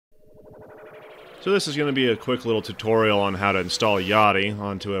So this is going to be a quick little tutorial on how to install YAHDI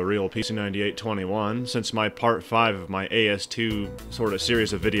onto a real PC-98 21, since my part 5 of my AS2 sort of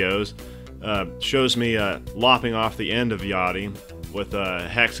series of videos shows me lopping off the end of YAHDI with a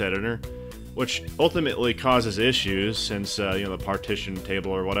hex editor, which ultimately causes issues since you know, the partition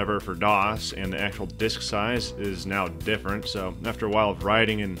table or whatever for DOS and the actual disk size is now different. So after a while of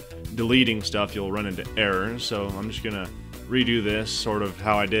writing and deleting stuff, you'll run into errors. So I'm just gonna redo this sort of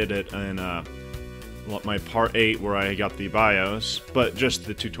how I did it in my part 8 where I got the BIOS, but just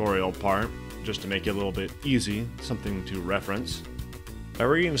the tutorial part, just to make it a little bit easy, something to reference. I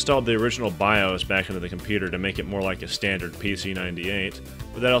reinstalled the original BIOS back into the computer to make it more like a standard PC-98,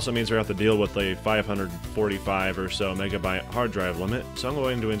 but that also means we have to deal with a 545 or so megabyte hard drive limit, so I'm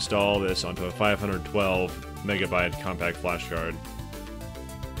going to install this onto a 512 megabyte compact flash card.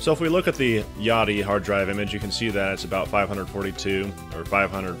 So if we look at the YAHDI hard drive image, you can see that it's about 542 or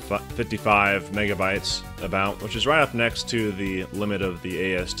 555 megabytes about, which is right up next to the limit of the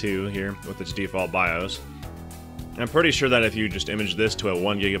AS2 here with its default BIOS. I'm pretty sure that if you just image this to a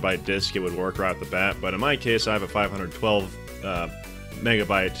 1 gigabyte disk, it would work right off the bat, but in my case I have a 512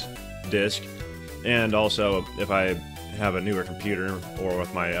 megabyte disk, and also if I have a newer computer or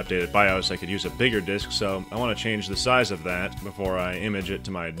with my updated BIOS I could use a bigger disk, so I want to change the size of that before I image it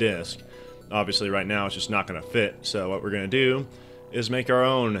to my disk. Obviously right now it's just not going to fit, so what we're going to do is make our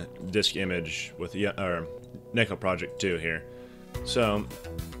own disk image with our Neko Project 2 here. So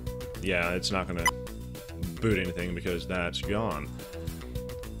yeah, it's not going to boot anything because that's gone.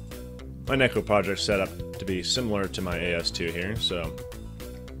 My Neko project's set up to be similar to my AS2 here, so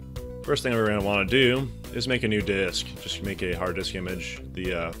first thing we're going to want to do is make a new disk. Just make a hard disk image.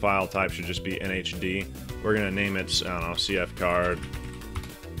 The file type should just be NHD. We're going to name it, I don't know, CF card.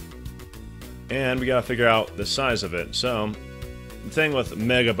 And we got to figure out the size of it. So the thing with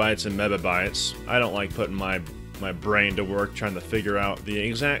megabytes and megabytes, I don't like putting my brain to work trying to figure out the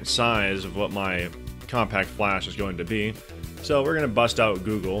exact size of what my compact flash is going to be. So we're going to bust out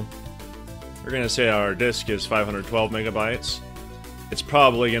Google. We're going to say our disk is 512 megabytes. It's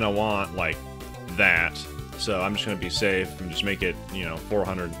probably going to want like that, so I'm just going to be safe and just make it, you know,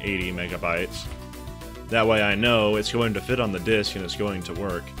 480 megabytes. That way I know it's going to fit on the disk and it's going to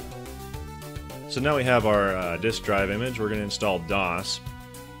work. So now we have our disk drive image. We're going to install DOS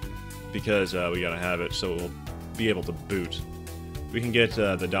because we got to have it so we'll be able to boot. We can get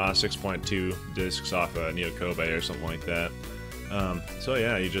the DOS 6.2 disks off Neo Kobe or something like that. So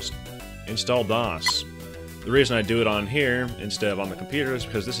yeah, you just install DOS. The reason I do it on here instead of on the computer is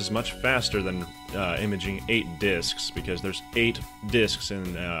because this is much faster than imaging 8 disks, because there's 8 disks in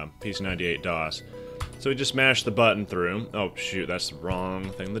PC-98 DOS. So we just mash the button through. Oh shoot, that's the wrong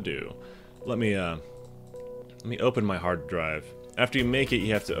thing to do. Let me open my hard drive. After you make it,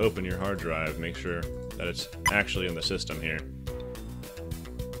 you have to open your hard drive, make sure that it's actually in the system here.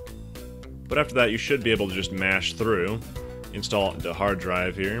 But after that, you should be able to just mash through, install the hard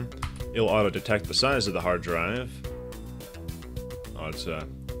drive here. It'll auto-detect the size of the hard drive. Oh, it's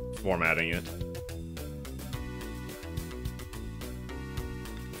formatting it.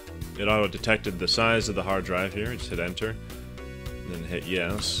 It auto-detected the size of the hard drive here. Just hit enter, and then hit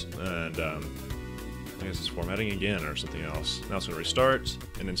yes, and I guess it's formatting again or something else. Now it's going to restart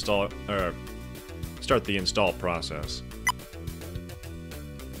and install it, or start the install process.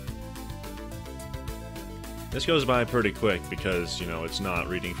 This goes by pretty quick because, you know, it's not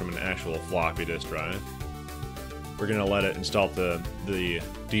reading from an actual floppy disk drive. We're going to let it install the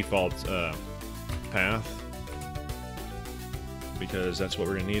default path, because that's what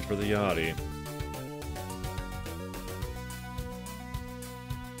we're going to need for the YAHDI.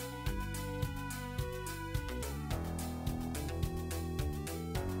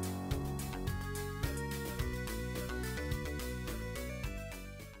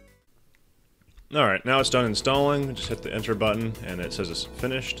 Alright, now it's done installing. Just hit the enter button and it says it's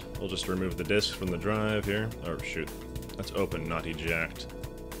finished. We'll just remove the disk from the drive here. Oh shoot, that's open, not eject.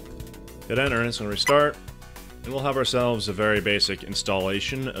 Hit enter and it's going to restart. And we'll have ourselves a very basic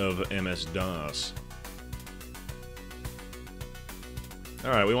installation of MS-DOS.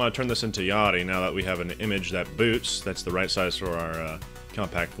 Alright, we want to turn this into YAHDI now that we have an image that boots. That's the right size for our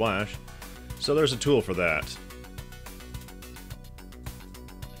compact flash. So there's a tool for that.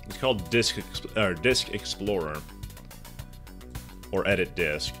 It's called Disk Explorer, or Edit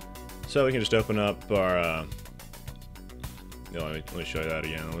Disk. So we can just open up our. Let me show you that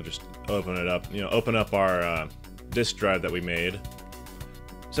again. We'll just open it up. You know, open up our disk drive that we made.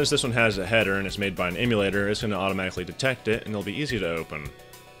 Since this one has a header and it's made by an emulator, it's going to automatically detect it, and it'll be easy to open.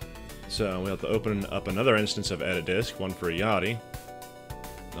 So we have to open up another instance of Edit Disk, one for YAHDI.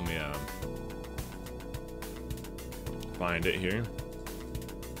 Let me find it here.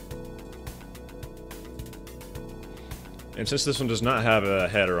 And since this one does not have a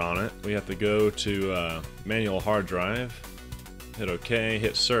header on it, we have to go to manual hard drive, hit OK,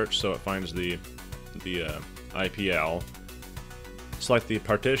 hit search so it finds the IPL. Select the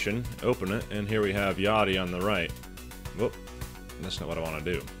partition, open it, and here we have YAHDI on the right. Whoop, that's not what I want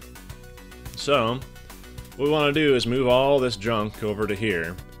to do. So, what we want to do is move all this junk over to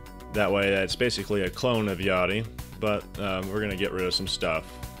here. That way it's basically a clone of YAHDI, but we're going to get rid of some stuff.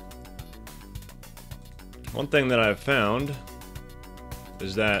 One thing that I've found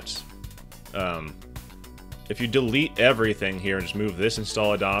is that if you delete everything here and just move this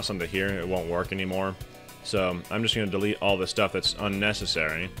installer DOS onto here, it won't work anymore. So I'm just going to delete all the stuff that's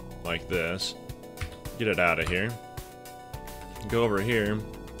unnecessary, like this. Get it out of here. Go over here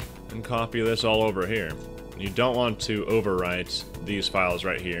and copy this all over here. You don't want to overwrite these files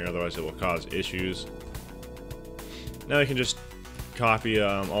right here, otherwise it will cause issues. Now you can just copy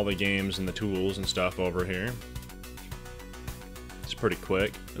all the games and the tools and stuff over here. It's pretty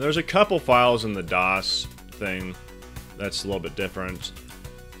quick. And there's a couple files in the DOS thing that's a little bit different.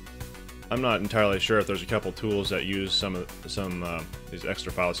 I'm not entirely sure if there's a couple tools that use some these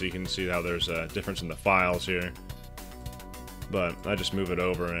extra files, so you can see how there's a difference in the files here. But I just move it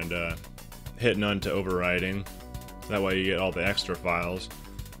over and hit none to overwriting. That way you get all the extra files.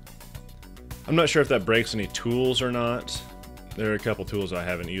 I'm not sure if that breaks any tools or not. There are a couple tools I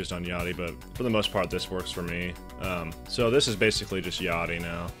haven't used on YAHDI, but for the most part this works for me. So this is basically just YAHDI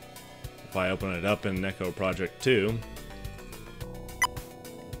now. If I open it up in Neko Project 2,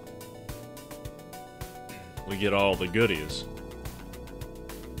 we get all the goodies.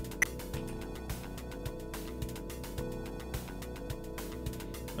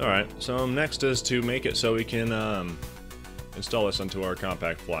 Alright, so next is to make it so we can install this onto our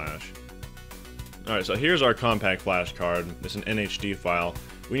compact flash. Alright, so here's our compact flash card. It's an NHD file.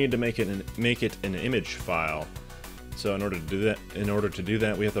 We need to make it an image file. So in order to do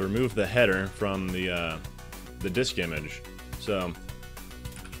that, we have to remove the header from the disk image. So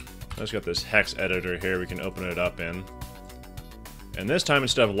I just got this hex editor here we can open it up in. And this time,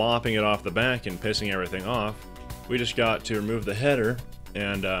 instead of lopping it off the back and pissing everything off, we just got to remove the header,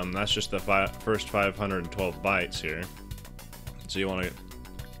 and that's just the first 512 bytes here. So you want to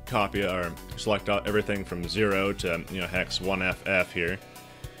copy or select out everything from 0 to hex 1FF here,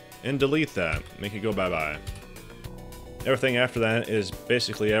 and delete that. Make it go bye-bye. Everything after that is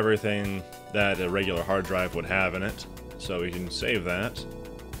basically everything that a regular hard drive would have in it. So we can save that.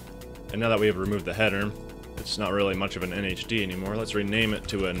 And now that we have removed the header, it's not really much of an NHD anymore. Let's rename it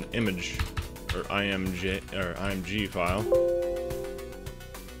to an image or IMG file.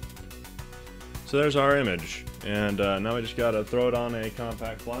 So there's our image, and now we just gotta throw it on a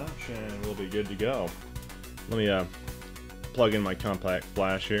compact flash, and we'll be good to go. Let me plug in my compact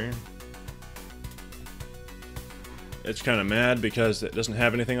flash here. It's kind of mad because it doesn't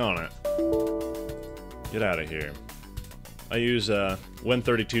have anything on it. Get out of here. I use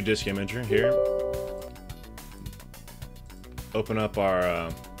Win32 disk imager here. Open up our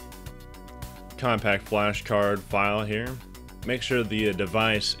compact flash card file here. Make sure the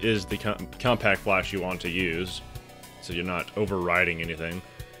device is the compact flash you want to use, so you're not overwriting anything.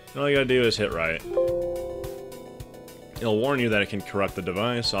 And all you gotta do is hit write. It'll warn you that it can corrupt the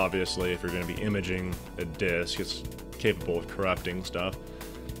device. Obviously, if you're going to be imaging a disk, it's capable of corrupting stuff.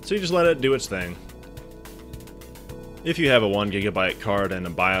 So you just let it do its thing. If you have a 1 GB card and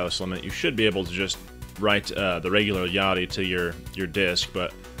a BIOS limit, you should be able to just write the regular YAHDI to your disk,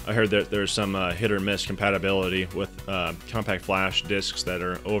 but I heard that there's some hit or miss compatibility with compact flash disks that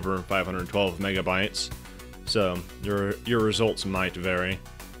are over 512 megabytes, so your results might vary.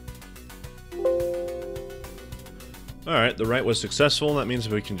 Alright, the write was successful. That means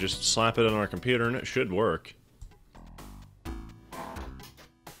we can just slap it on our computer and it should work.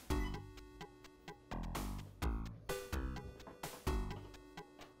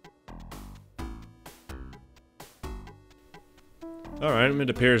 Alright, it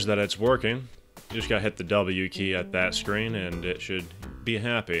appears that it's working. You just gotta hit the W key at that screen and it should be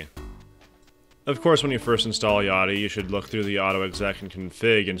happy. Of course, when you first install YAHDI, you should look through the auto-exec and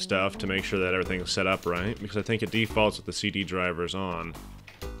config and stuff to make sure that everything's set up right, because I think it defaults with the CD drivers on.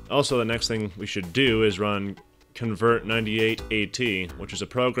 Also, the next thing we should do is run Convert98AT, which is a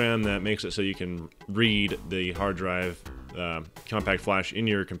program that makes it so you can read the hard drive compact flash in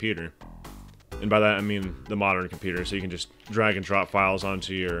your computer. And by that I mean the modern computer, so you can just drag and drop files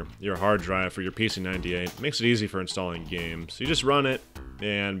onto your hard drive for your PC-98. Makes it easy for installing games. So you just run it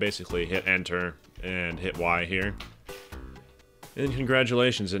and basically hit enter and hit Y here. And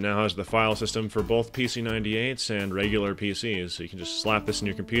congratulations, it now has the file system for both PC-98s and regular PCs, so you can just slap this in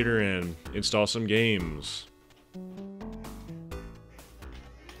your computer and install some games.